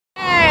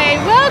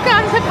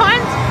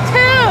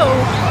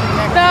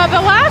The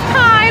last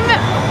time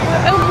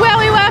where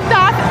we left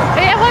off,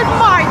 it was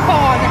my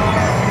turn.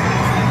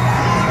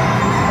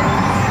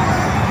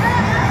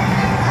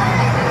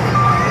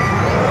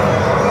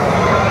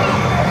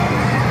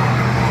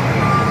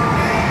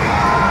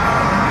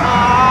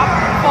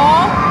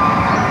 Fall.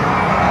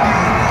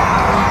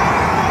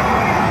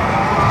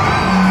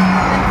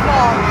 And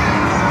fall.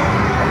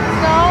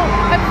 So,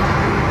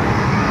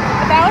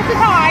 that was the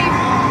time.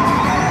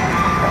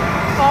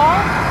 Fall.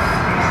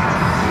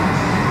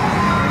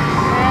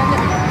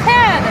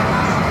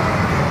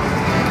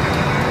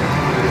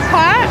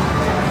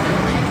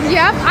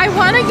 Yep, I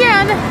won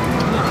again.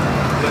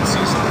 Let's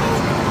see some.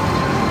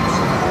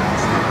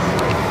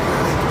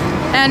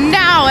 And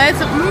now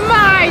it's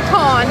my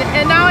turn.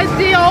 And now it's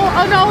deal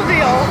or no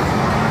deal.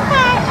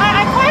 But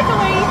I'm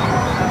quietly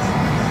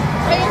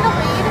in the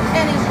lead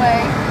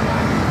anyway.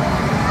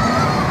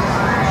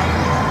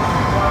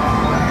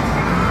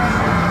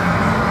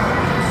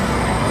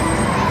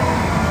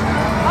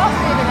 I'll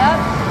speed it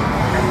up.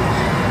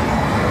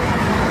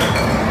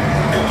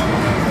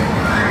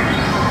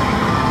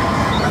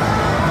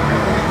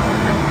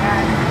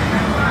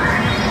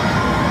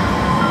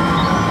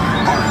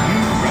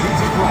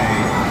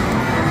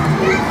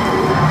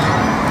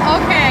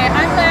 Okay,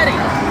 I'm ready.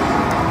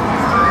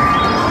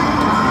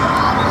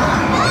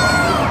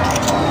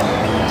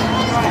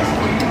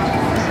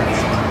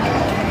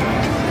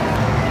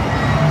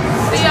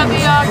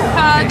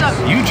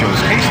 You chose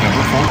case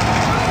number 4.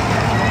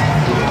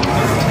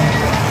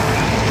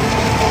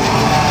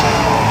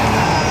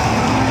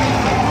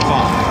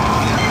 Fine.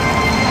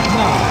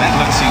 No, that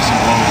lets see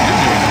some low. You're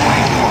doing the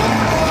right one.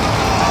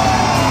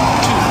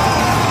 2.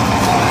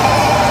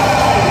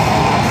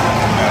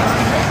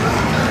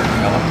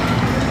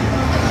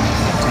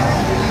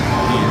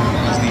 Here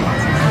is the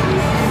offer.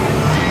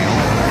 Deal.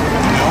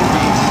 No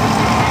deal.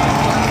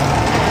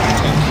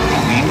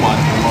 Lean 1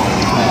 below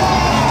is that.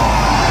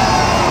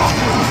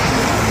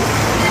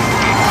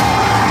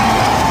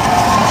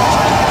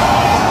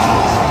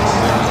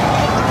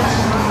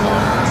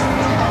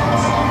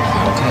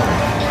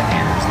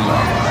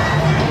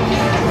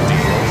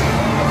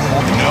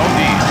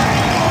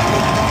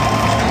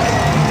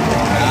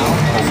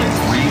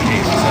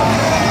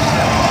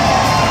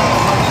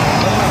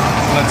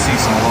 Let's see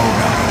some low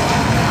value.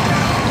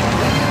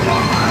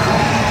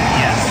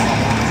 Yes.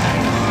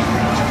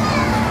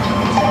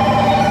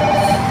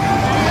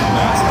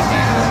 That's the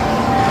back.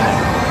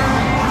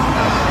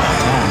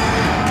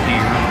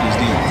 Here is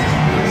the offer.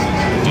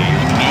 Deal.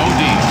 No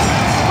deal.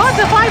 What's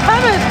the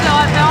 500 still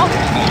at now?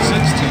 6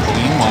 to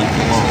lean 1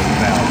 below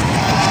value.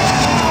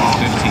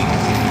 15.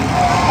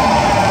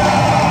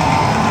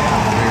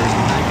 There's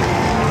the back.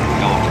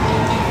 Element.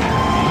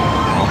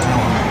 I'll tell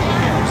him.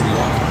 Here's the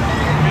offer.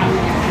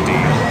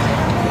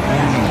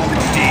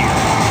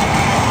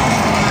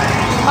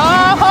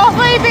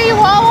 Hopefully be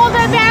lower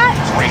than that.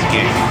 Great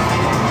game.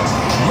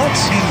 Let's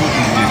see what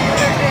we do.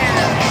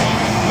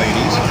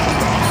 Ladies,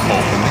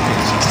 open the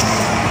cases.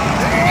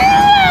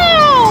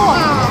 No!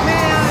 Oh,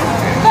 man.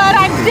 But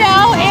I'm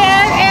still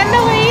in the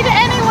lead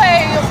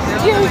anyway,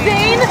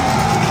 Eugene.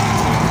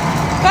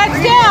 But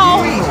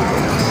still,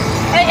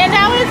 and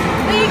now it's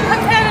the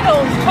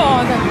competitors'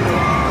 turn.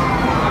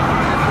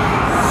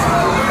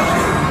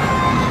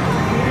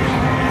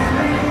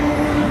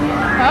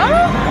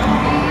 Huh?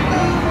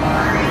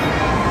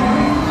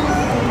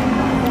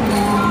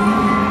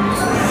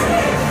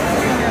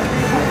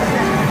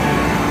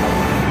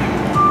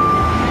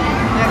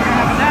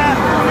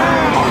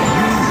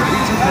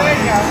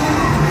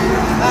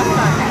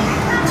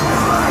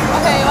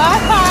 Okay,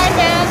 last time,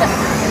 and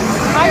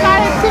I got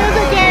into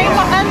the game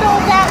under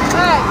that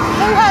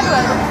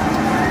 200.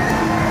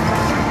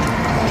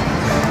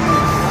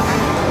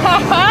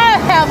 Haha,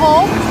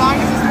 Hevel. As long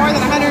as it's more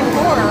than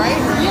 104, right?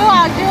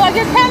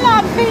 You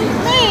cannot beat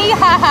me,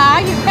 haha.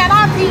 You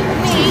cannot beat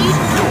me.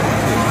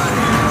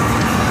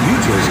 You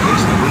chose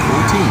case number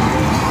 14.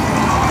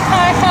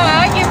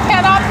 Haha, you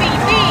cannot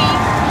beat me,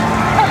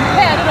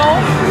 competitor.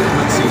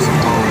 Let's see some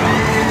low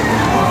value.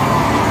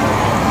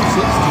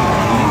 16.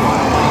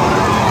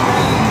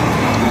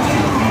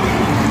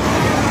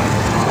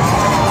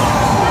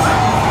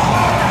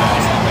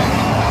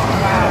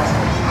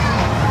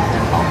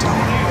 I'll tell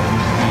you.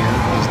 Here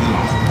is the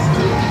offer.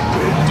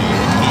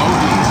 Deal. No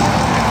deal.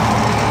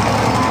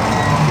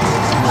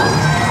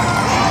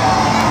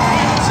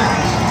 6.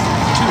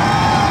 2.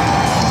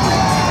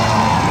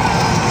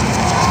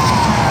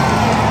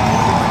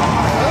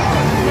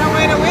 No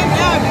way to win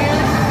now,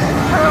 dude.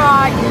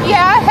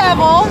 Yeah,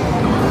 Hevel.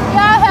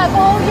 Yeah,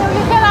 Hevel.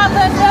 You cannot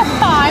win this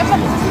time.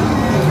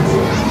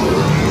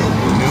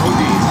 No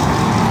deal.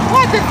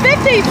 What's the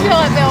 50 still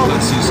at Bill?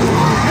 Let's see some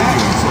low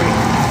value.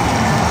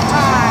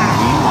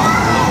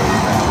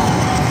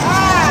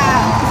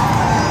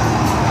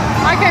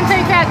 I can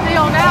take that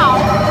deal now.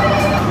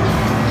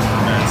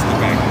 That's the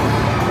back.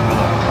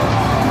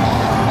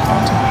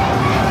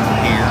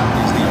 Here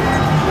is the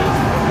offer.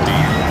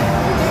 Deal.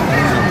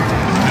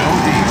 No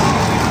deal.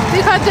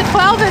 Because the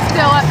 12 is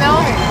still at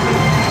Bill.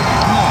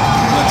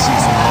 Let's see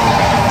some low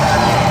value.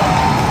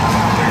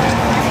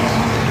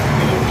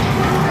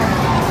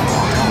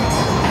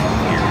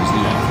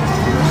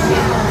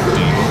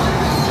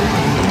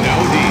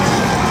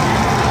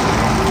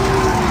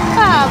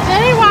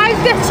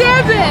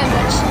 spin.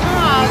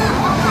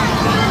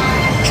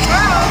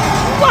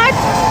 What?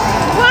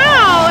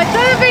 Wow, it's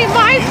gonna be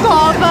my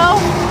fault though.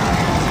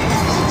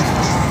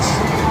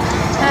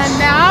 And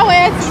now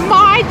it's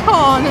my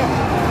turn.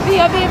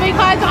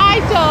 Because I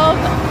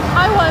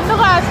won the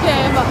last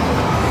game.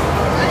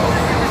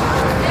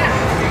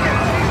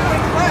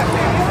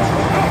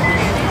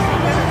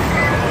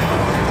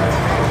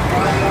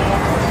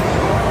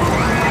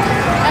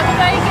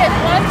 Everybody gets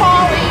one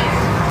ball each.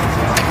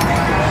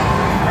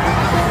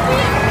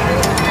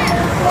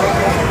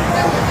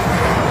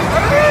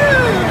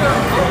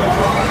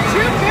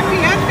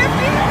 $250 and $50,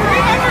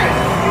 $300.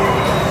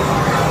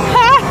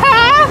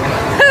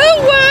 Who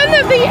won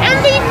the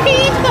MVP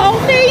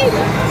trophy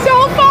so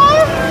far?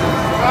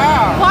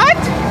 Wow. What?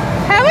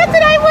 How much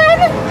did I win?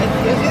 It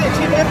was either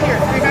 $250 or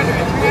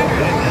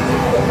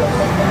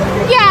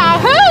 $300. Yeah,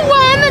 who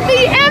won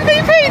the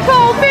MVP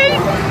trophy?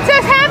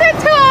 Just hand it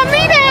to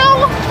me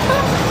now.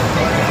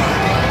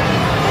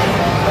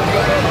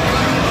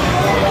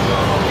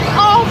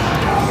 Oh,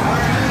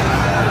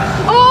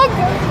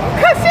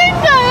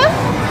 Cassandra.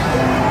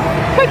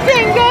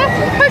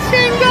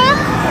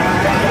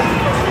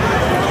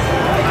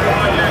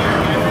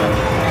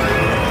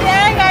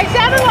 Dang, I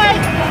sounded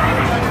like.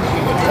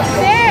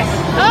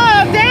 Oh,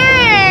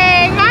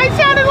 dang! I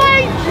sounded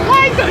like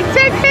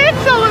 6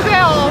 hits over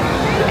there.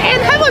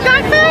 And Hubert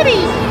got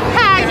 30.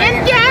 Hey,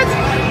 and guess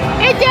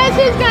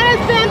who's gonna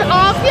spend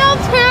off your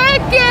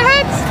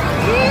tickets?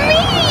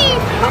 Me!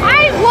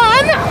 I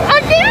won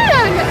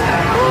again!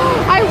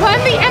 I won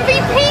the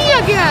MVP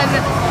again.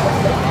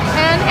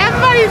 And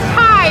everybody's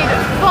tied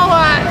for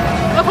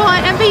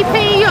an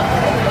MVP.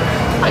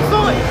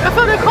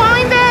 For the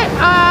coin that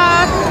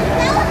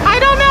I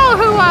don't know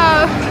who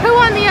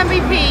won the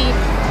MVP,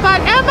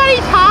 but everybody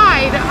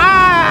tied.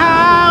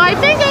 I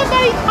think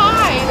everybody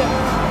tied.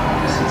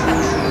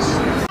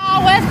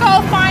 Now let's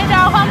go find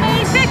out how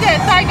many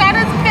tickets I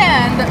gotta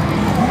spend.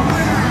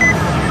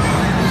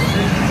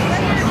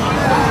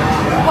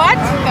 What?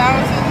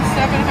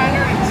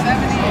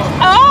 1,770.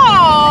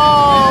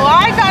 Oh,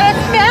 I gotta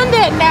spend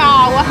it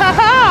now.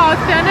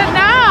 Spend it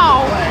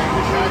now.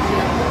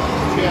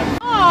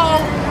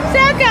 Oh,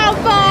 check out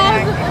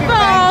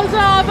those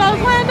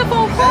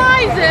wonderful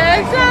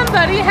prizes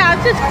somebody has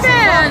to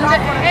spend,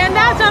 and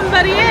that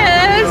somebody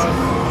is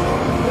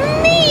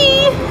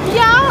me.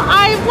 Yeah,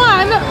 I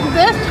won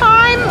this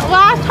time,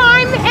 last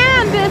time,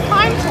 and this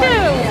time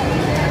too.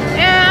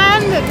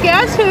 And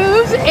guess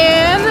who's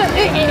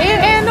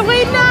in the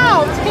lead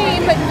now?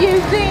 Team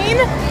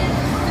Eugene.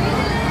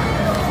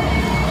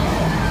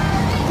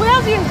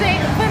 Where's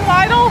Eugene? Finn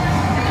Lytle?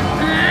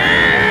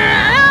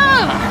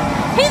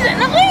 He's in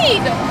the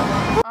lead.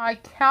 I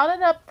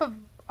counted up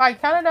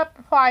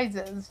the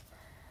prizes,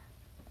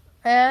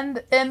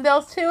 and in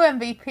those 2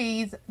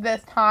 MVPs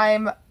this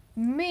time,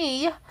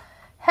 me,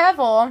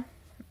 Hevel,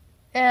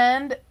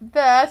 and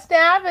the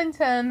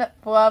Stabbigton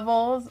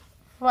levels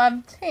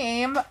from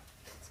Team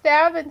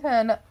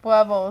Stabbigton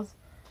levels,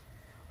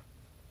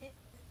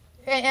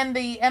 and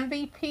the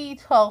MVP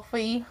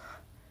trophy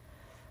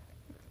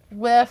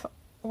with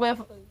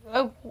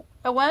a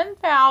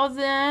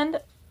 1,000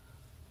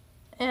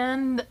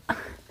 and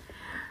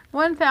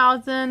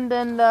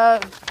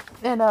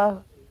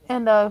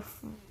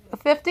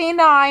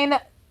 59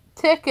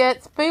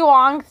 tickets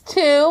belongs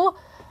to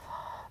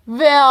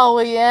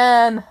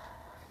Varian.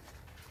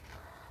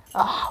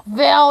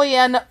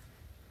 Varian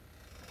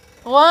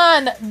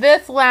won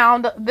this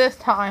round this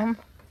time.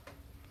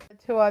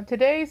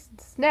 Today's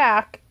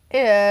snack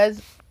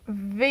is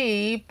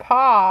the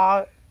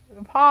Paw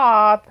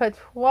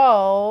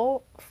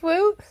Patrol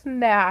fruit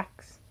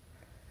snacks.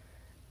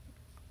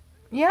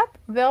 Yep,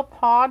 they'll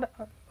Paw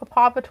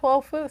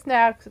Patrol fruit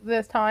snacks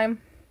this time.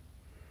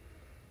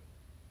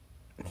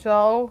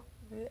 So,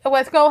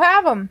 let's go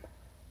have them.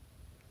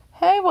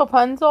 Hey,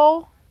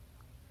 Rapunzel.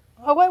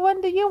 Oh, what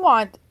one do you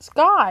want?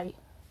 Sky.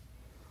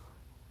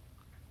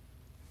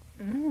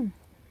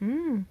 Finn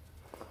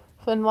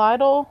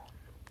Lytle.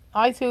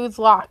 I choose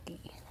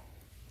Locky.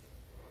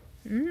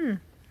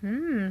 And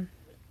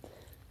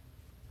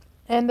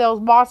there's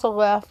Bossa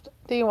left.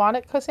 Do you want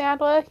it,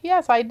 Cassandra?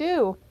 Yes, I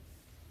do.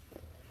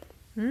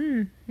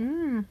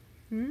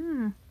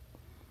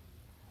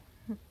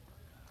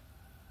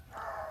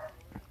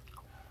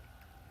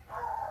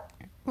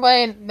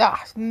 Wait,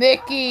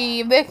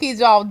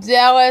 Mickey's all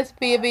jealous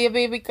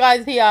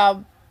because he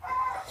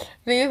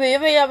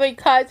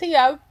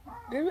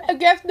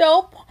gets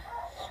no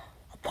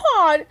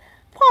Paw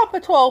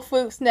Patrol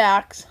fruit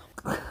snacks.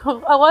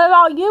 What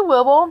about you,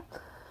 Wibble?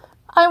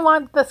 I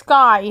want the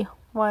Sky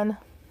one.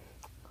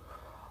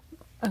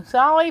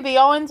 Sorry, the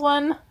orange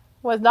one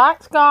was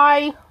not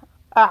Sky.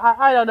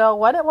 I don't know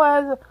what it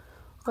was.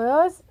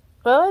 Willis,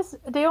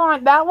 do you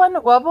want that one,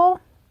 Wibble?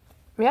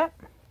 Yep.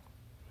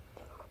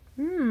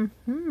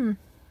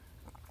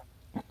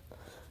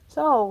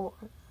 So,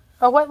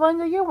 what one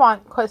do you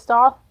want,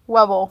 Kristoff?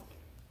 Wibble.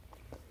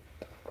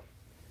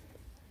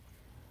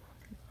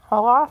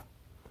 Olaf?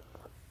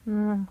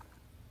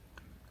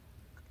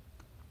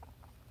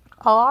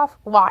 Olaf?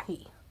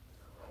 Locky.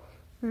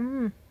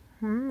 Mmm.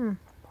 Mmm.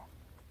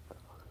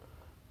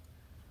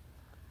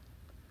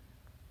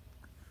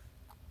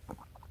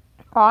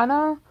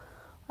 Anna,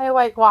 I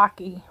like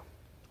Rocky.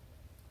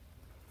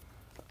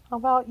 How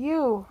about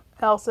you,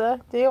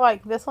 Elsa? Do you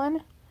like this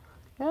one?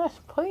 Yes,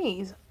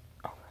 please.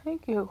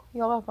 Thank you.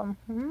 You're welcome.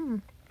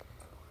 Mmm.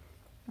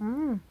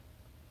 Mmm.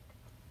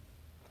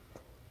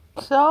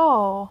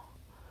 So,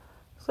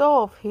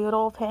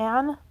 feudal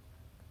pan.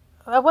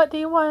 What do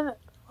you want?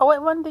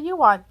 What one do you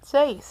want?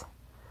 Says.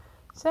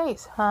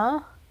 Says,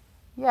 huh?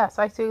 Yes,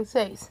 I see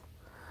says.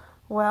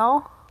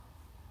 Well,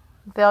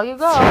 there you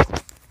go.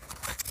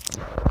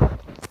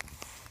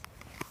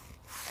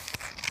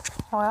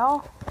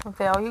 Well,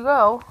 there you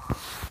go.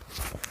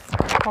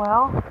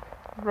 Well,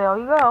 there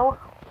you go.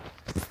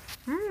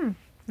 Mmm.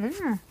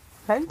 Mmm.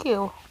 Thank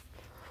you.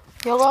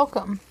 You're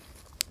welcome.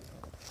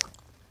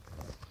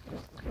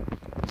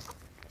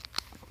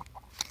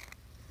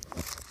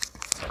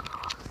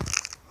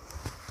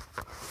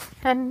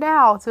 And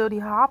now, Judy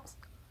Hops,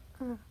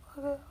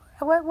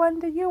 what one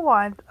do you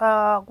want?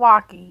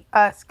 Walkie.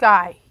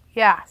 Sky.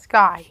 Yeah,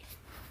 Sky.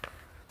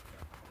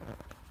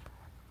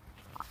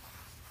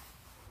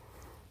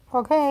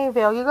 Okay,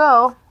 there you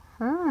go.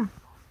 Mmm.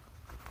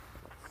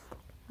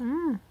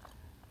 Mmm.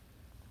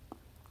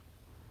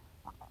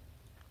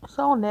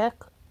 So, Nick,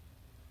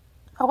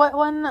 what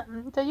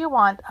one do you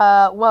want?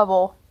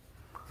 Level.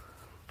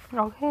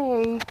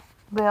 Okay,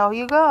 there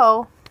you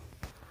go.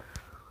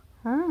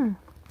 Mmm.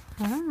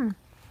 Mmm.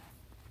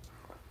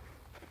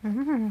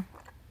 Mmm.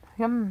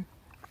 Yum.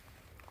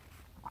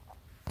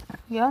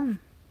 Yum.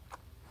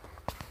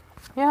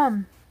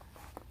 Yum.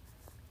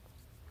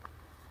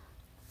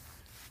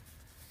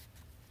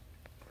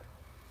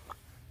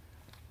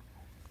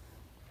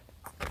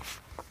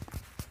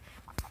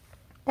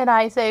 And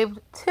I saved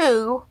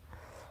 2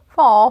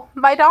 for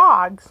my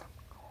dogs.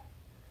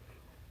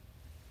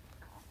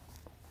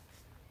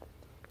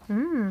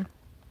 Mmm.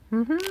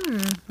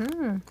 Mm-hmm.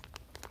 Mm.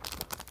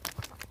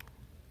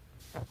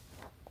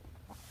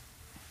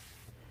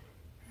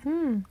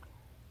 Hmm.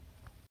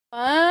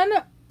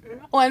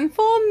 One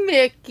for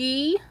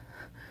Mickey.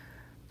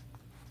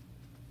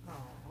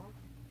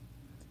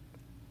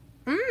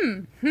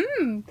 Mmm.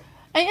 Hmm.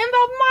 And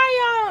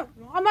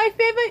my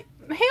favorite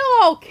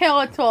Halo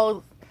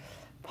characters.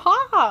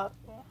 Paw.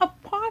 A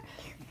paw.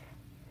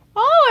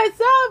 Oh, it's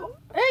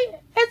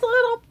a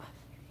little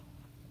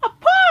a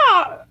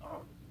paw.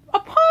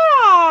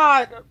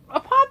 A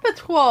paw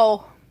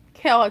patrol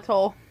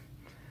character.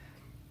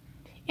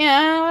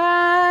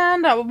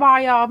 And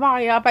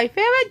my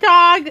favorite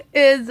dog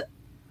is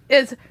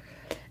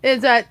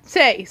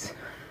Chase.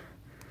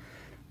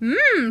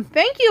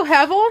 Thank you,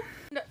 Hevel.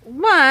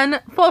 One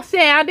for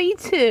Sandy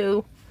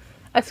too.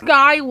 A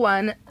sky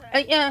one.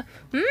 Thank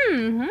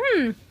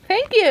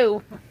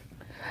you.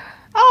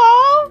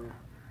 Oh,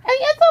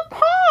 it's a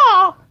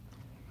paw.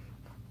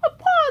 A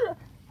paw.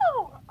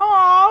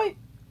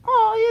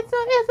 It's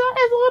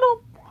a little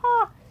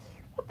paw.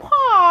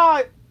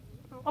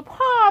 A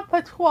paw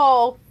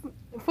patrol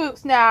fruit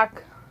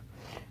snack.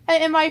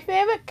 And my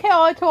favorite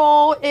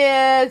character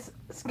is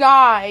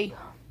Sky.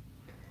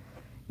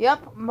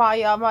 Yep, my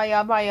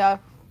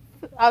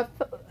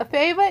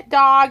favorite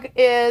dog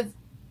is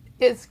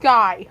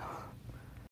Sky.